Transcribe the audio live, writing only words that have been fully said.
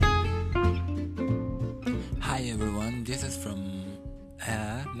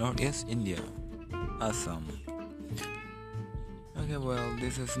Northeast India, Assam. Okay, well,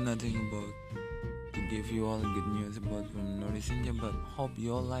 this is nothing about to give you all good news about from Northeast India, but hope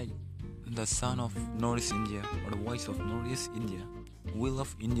you all like the sound of Northeast India or the voice of Northeast India. We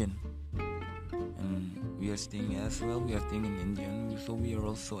love Indian, and we are staying as well. We are staying in Indian, so we are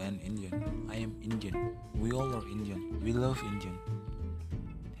also an Indian. I am Indian. We all are Indian. We love Indian.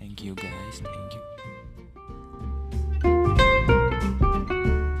 Thank you, guys. Thank you.